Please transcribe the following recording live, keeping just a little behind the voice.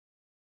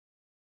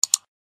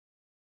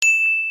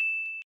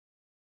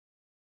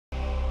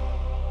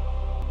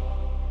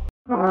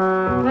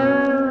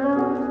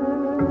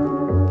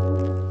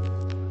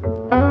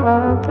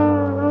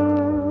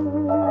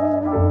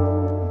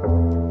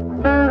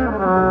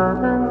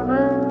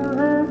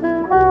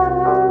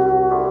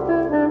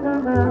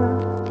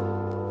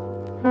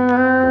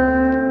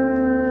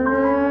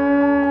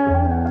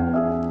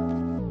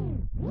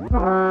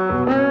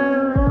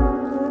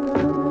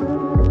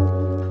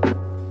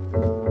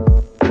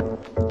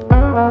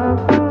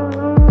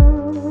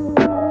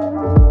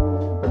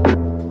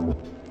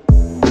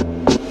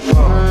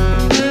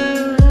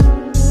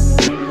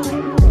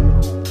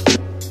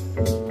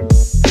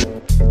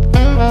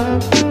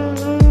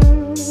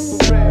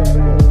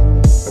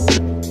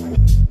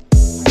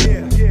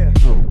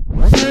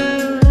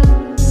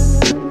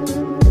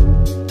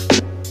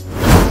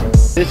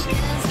This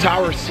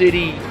Tower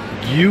City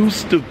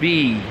used to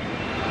be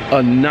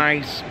a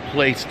nice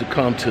place to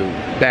come to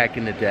back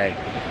in the day.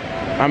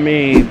 I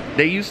mean,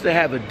 they used to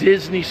have a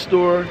Disney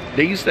store.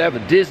 They used to have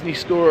a Disney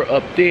store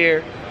up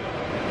there.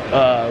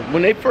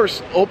 When they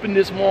first opened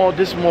this mall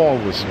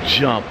was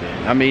jumping.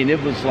 I mean,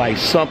 it was like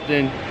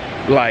something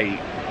like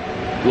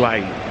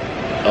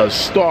a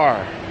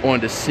star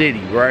on the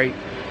city, right?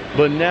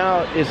 But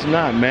now it's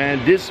not,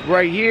 man. This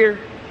right here,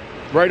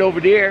 right over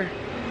there,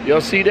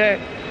 y'all see that?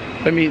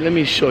 Let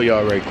me show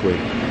y'all right quick.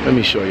 Let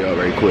me show y'all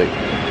right quick.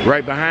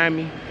 Right behind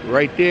me,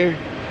 right there.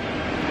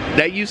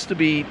 That used to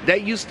be the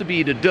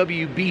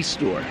WB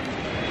store.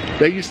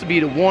 That used to be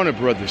the Warner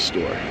Brothers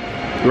store,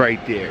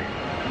 right there.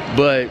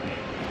 But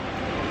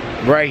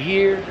right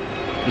here,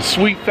 the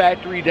Sweet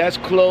Factory, that's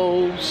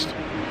closed.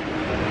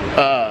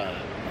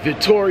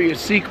 Victoria's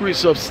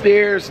Secrets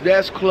upstairs,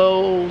 that's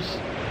closed.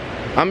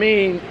 I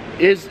mean,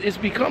 it's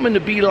becoming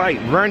to be like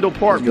Randall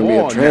Park Mall. There's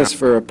going to be a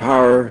transfer of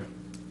power,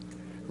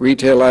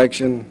 retail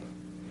action,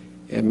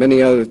 and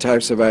many other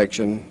types of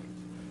action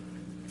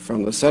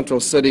from the central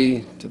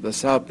city to the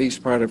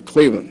southeast part of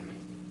Cleveland.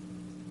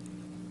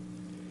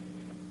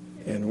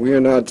 And we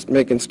are not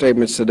making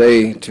statements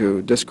today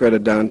to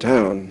discredit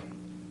downtown.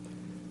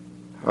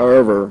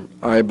 However,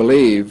 I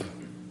believe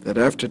that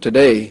after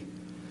today,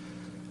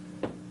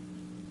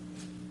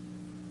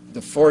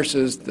 the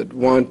forces that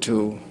want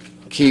to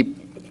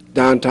keep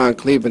downtown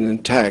Cleveland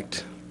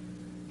intact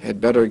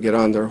had better get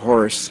on their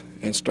horse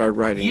and start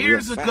riding.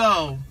 Years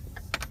ago,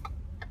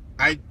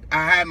 I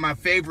had my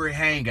favorite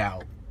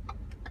hangout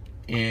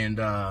in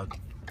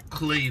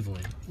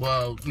Cleveland.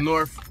 Well,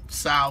 north,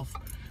 south,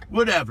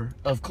 whatever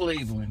of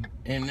Cleveland,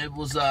 and it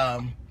was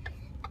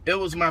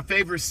my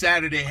favorite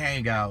Saturday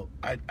hangout.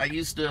 I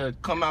used to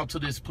come out to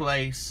this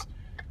place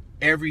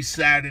every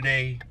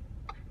Saturday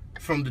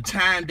from the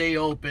time they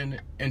open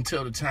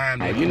until the time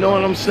they close. You know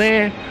what I'm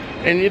saying?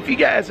 And if you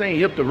guys ain't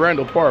hip to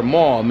Randall Park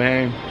Mall,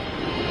 man,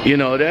 you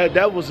know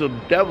that was a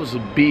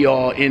be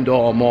all end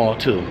all mall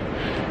too.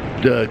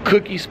 The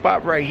cookie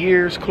spot right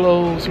here is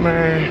closed,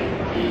 man.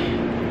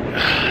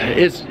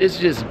 It's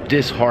just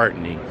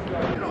disheartening.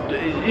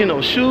 You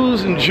know,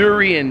 shoes and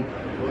jewelry and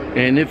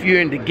if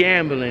you're into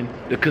gambling,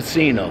 the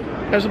casino.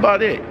 That's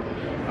about it.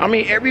 I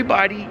mean,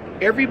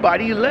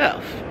 everybody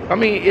left. I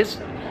mean,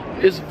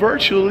 it's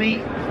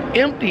virtually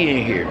empty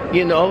in here,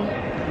 you know,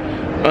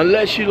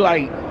 unless you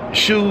like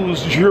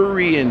shoes,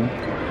 jewelry, and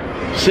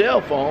cell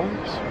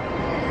phones.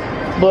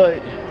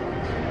 But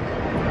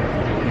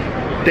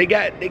they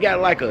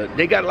got like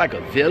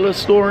a villa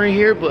store in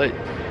here, but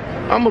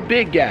I'm a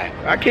big guy.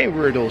 I can't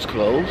wear those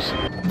clothes.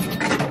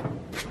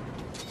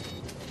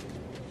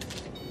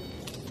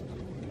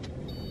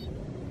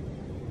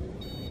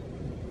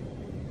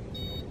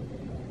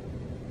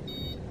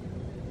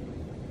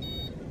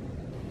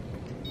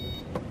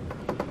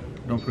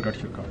 Don't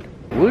forget your card.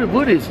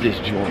 What is this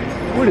joint?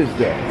 What is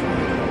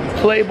that?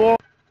 Play ball?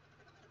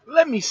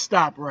 Let me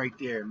stop right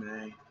there,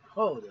 man.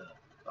 Hold up.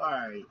 All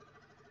right.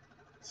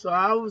 So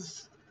I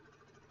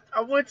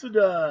went to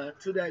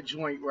that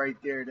joint right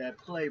there, that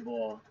play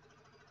ball,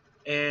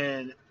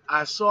 and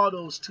I saw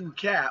those two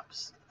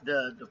caps,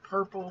 the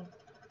purple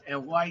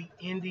and white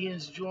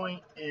Indians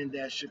joint and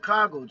that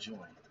Chicago joint,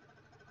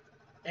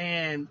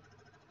 and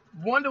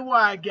wonder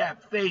why I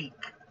got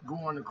fake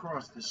going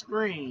across the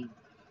screen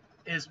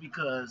is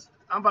because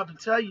I'm about to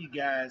tell you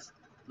guys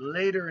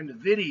later in the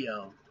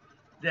video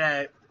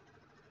that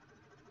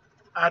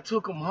I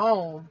took them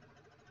home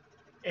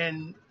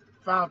and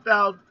found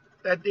out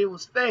that they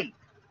was fake.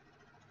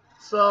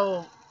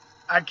 So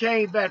I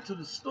came back to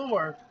the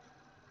store.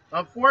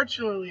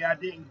 Unfortunately, I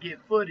didn't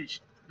get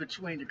footage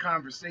between the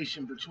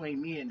conversation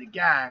between me and the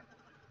guy,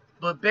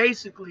 but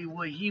basically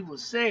what he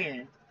was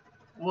saying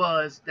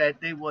was that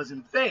they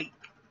wasn't fake,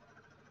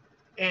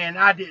 and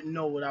I didn't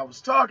know what I was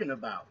talking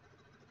about.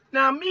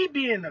 Now, me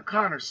being a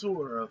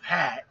connoisseur of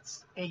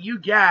hats, and you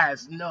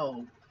guys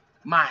know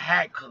my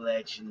hat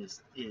collection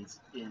is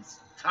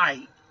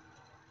tight,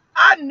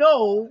 I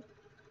know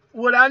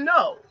what I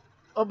know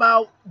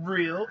about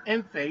real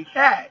and fake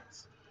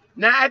hats.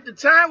 Now, at the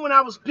time when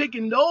I was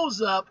picking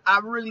those up,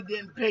 I really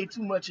didn't pay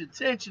too much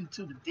attention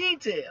to the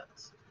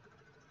details.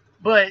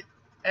 But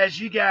as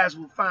you guys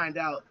will find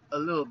out a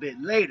little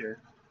bit later,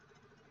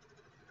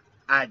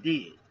 I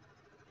did.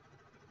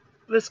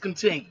 let's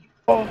continue.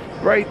 Oh,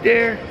 right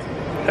there,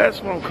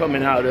 that's what I'm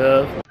coming out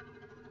of.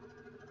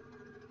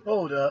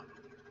 Hold up.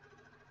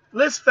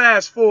 Let's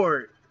fast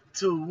forward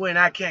to when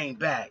I came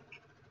back.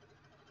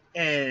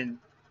 And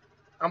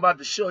I'm about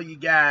to show you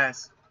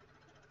guys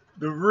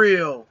the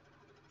real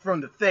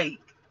from the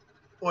fake,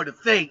 or the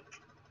fake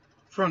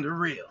from the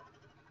real.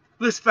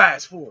 Let's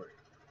fast forward.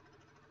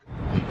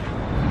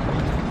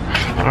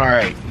 All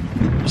right,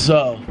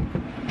 so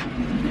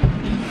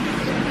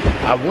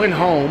I went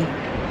home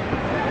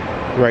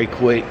right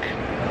quick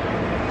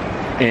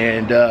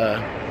and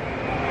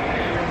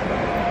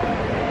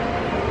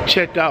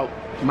checked out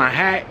my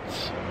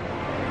hats.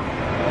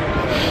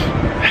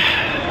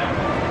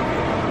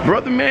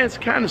 Brother man's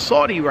kind of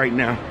salty right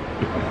now.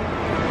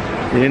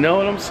 You know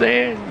what I'm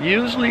saying?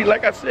 Usually,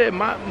 like I said,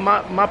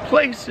 my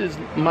place is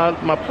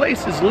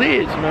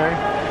lids, man.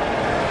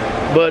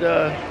 But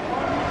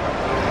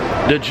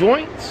the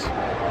joints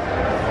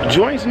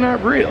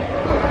not real.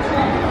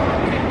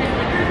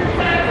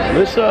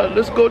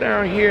 Let's go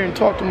down here and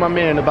talk to my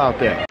man about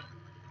that.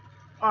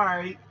 All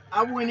right,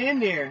 I went in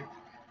there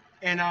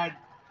and I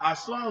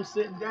saw him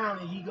sitting down,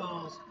 and he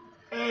goes,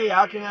 "Hey,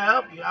 how can I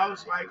help you?" I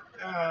was like,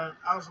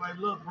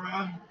 "Look, bro,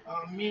 I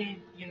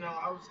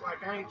was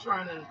like, I ain't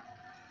trying to,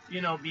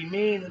 be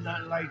mean or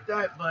nothing like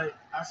that, but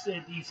I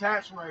said these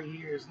hats right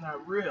here is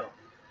not real."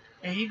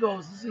 And he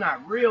goes, "It's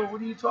not real? What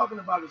are you talking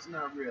about? It's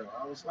not real?"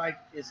 I was like,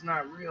 "It's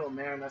not real,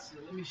 man." I said,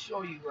 "Let me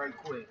show you right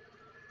quick."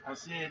 I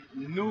said,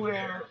 New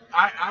Era.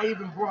 I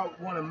even brought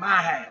one of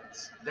my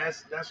hats.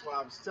 That's what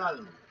I was telling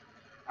him.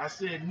 I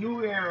said,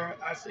 New Era.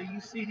 I said, "You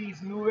see these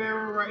New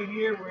Era right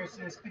here where it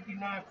says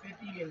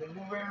 5950 and the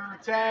New Era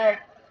tag?"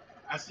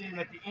 I said,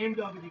 "At the end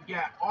of it, it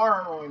got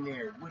R on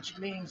there, which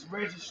means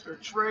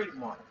registered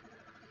trademark."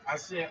 I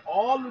said,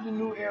 "All of the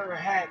New Era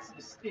hats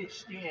is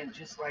stitched in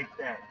just like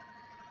that."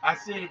 I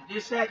said,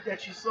 "This hat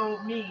that you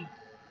sold me,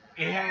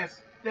 it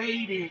has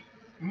faded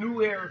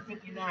New Era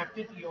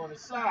 5950 on the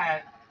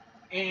side,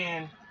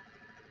 and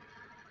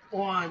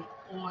on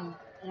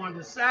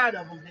the side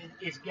of them,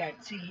 it's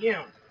got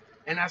TM."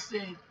 And I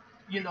said,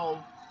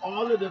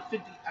 all of the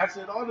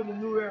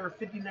New Era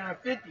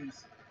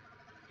 5950s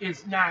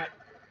is not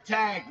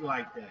tagged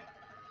like that.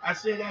 I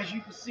said, as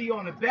you can see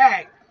on the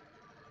back,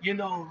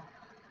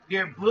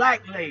 they're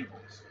black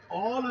labels.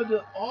 All of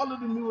the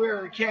New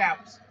Era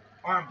caps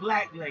are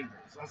black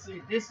labels. I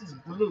said, this is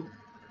blue.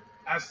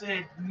 I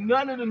said,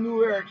 none of the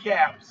New Era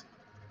caps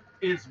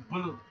is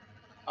blue,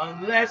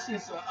 unless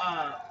it's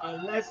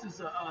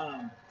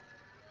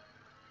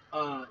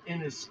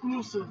an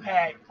exclusive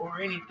hat or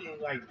anything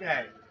like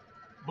that.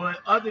 But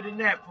other than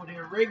that, for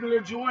their regular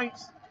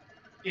joints,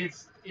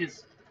 it's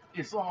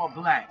all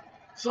black.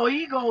 So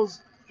he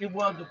goes,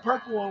 "Well, the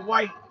purple and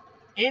white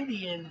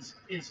Indians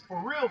is for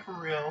real,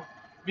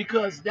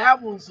 because that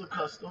one's a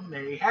custom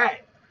made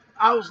hat."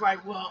 I was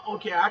like, "Well,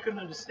 okay, I can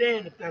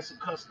understand if that's a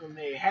custom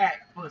made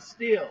hat, but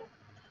still,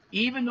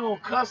 even though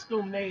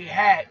custom made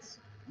hats,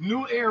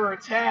 New Era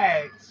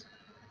tags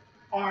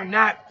are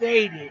not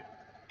faded,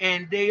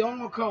 and they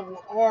all come with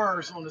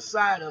R's on the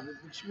side of it,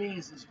 which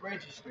means it's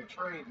registered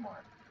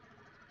trademark."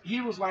 He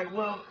was like,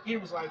 look,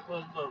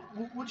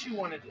 what you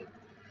want to do?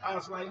 I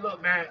was like, "Look,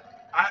 man,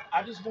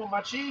 I just want my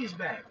cheese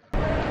back."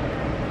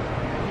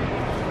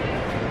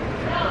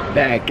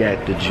 Back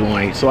at the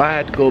joint, so I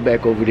had to go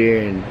back over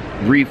there and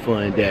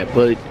refund that.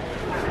 But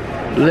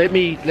let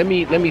me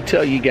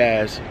tell you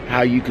guys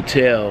how you could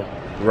tell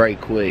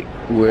right quick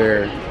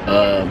where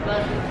a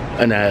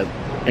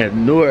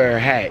New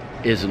Era hat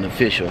is an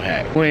official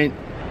hat. Went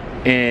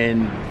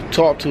and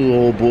talked to the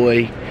old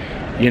boy,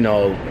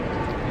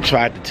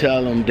 tried to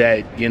tell him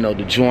that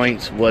the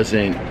joints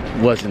wasn't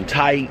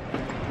tight,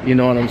 you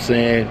know what I'm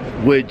saying,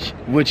 which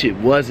it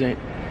wasn't.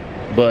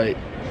 But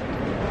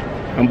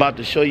I'm about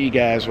to show you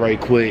guys right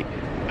quick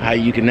how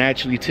you can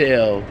actually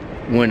tell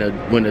when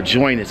a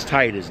joint is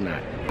tight is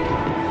not.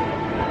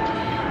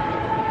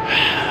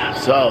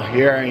 So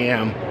here I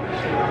am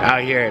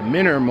out here at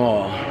Minner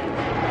Mall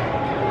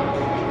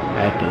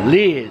at the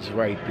lids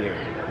right there.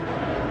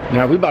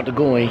 Now we're about to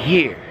go in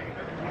here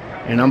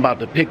and I'm about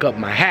to pick up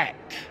my hat,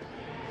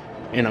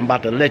 and I'm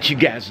about to let you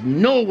guys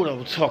know what I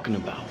was talking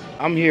about.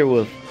 I'm here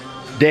with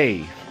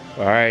Dave,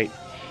 all right?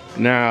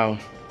 Now,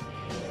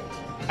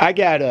 I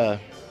got a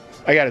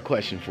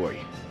question for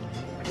you.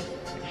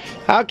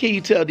 How can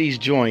you tell these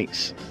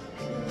joints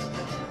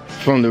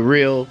from the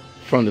real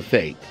from the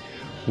fake?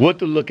 What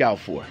to look out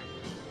for?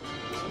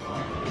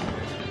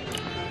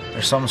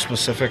 There's something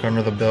specific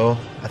under the bill.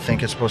 I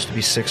think it's supposed to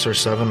be 6 or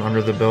 7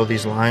 under the bill,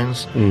 these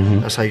lines.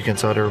 That's how you can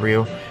tell they're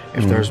real.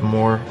 If there's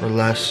more or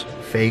less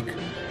fake,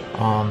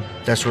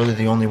 that's really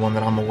the only one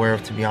that I'm aware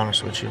of, to be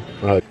honest with you.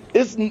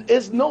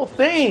 It's no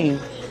thing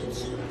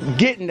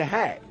getting the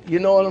hat, you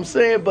know what I'm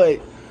saying?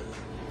 But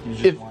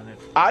if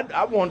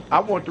I want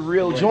the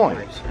real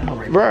joint,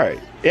 right,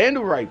 and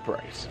the right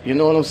price. You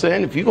know what I'm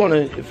saying?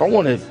 If I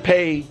want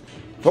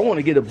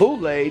to get a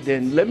bootleg,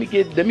 then let me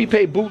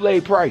pay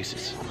bootleg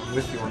prices.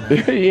 With you on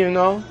that. You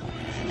know,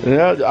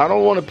 I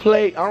don't want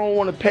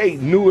to pay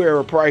new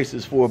era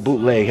prices for a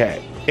bootleg hat.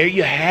 There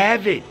you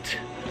have it.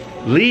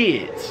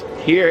 Lids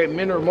here at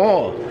Mineral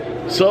Mall.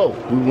 So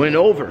we went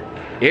over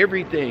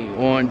everything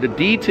on the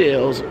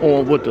details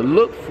on what to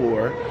look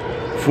for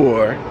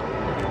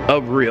a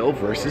real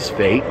versus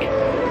fake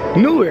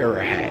new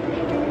era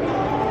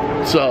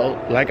hat. So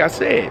like I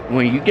said,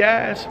 when you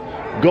guys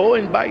go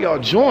and buy your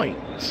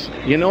joints,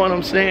 you know what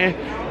I'm saying,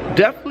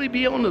 definitely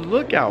be on the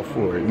lookout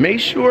for it. Make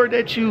sure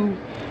that you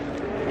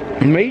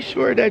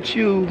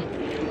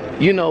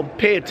you know,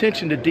 pay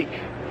attention to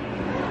detail.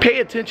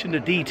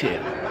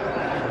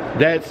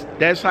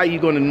 That's how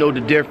you're going to know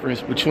the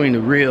difference between the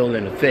real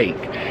and the fake,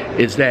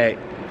 is that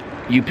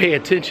you pay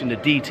attention to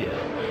detail.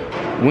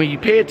 When you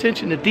pay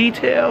attention to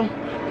detail,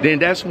 then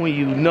that's when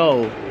you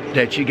know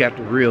that you got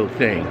the real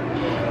thing.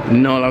 You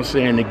know what I'm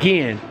saying?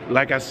 Again,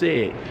 like I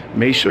said,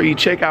 make sure you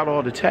check out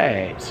all the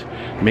tags.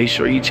 Make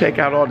sure you check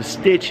out all the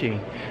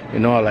stitching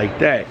and all like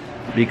that,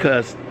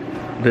 because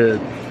the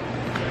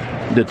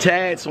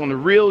tags on the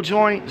real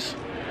joints,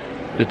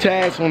 is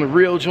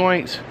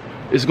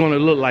going to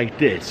look like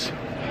this.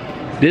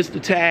 This the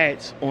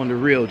tags on the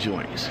real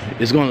joints.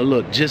 It's going to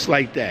look just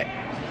like that.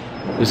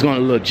 It's going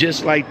to look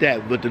just like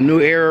that with the new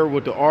era,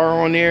 with the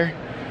R on there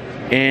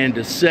and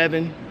the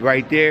 7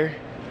 right there.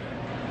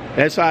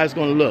 That's how it's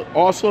going to look.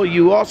 Also,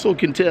 you also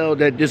can tell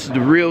that this is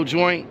the real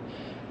joint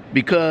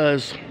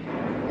because,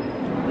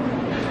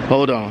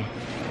 hold on,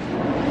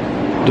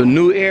 the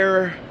new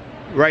era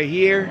right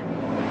here,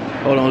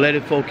 hold on, let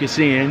it focus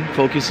in.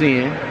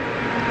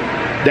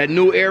 That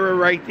new era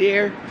right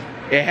there,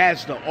 it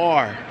has the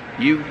R.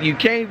 You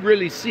can't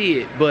really see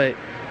it, but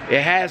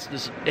it has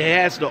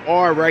the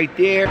R right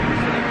there.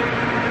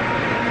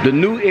 The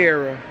new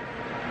era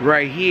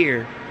right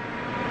here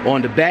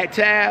on the back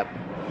tab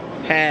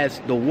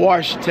has the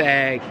wash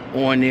tag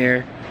on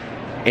there,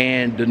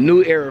 and the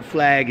new era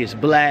flag is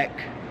black,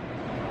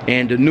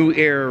 and the new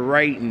era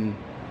writing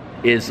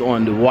is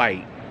on the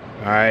white,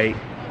 all right,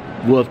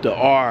 with the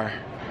R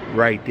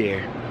right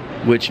there,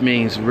 which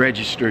means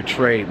registered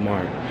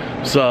trademark.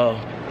 So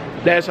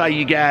that's how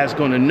you guys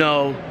gonna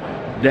know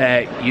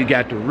that you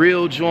got the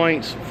real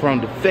joints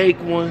from the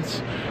fake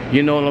ones.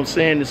 You know what I'm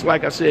saying? It's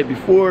like I said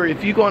before,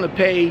 if you're gonna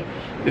get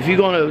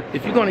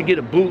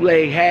a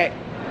bootleg hat,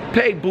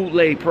 pay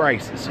bootleg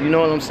prices. You know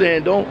what I'm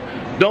saying?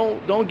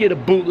 Don't get a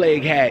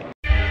bootleg hat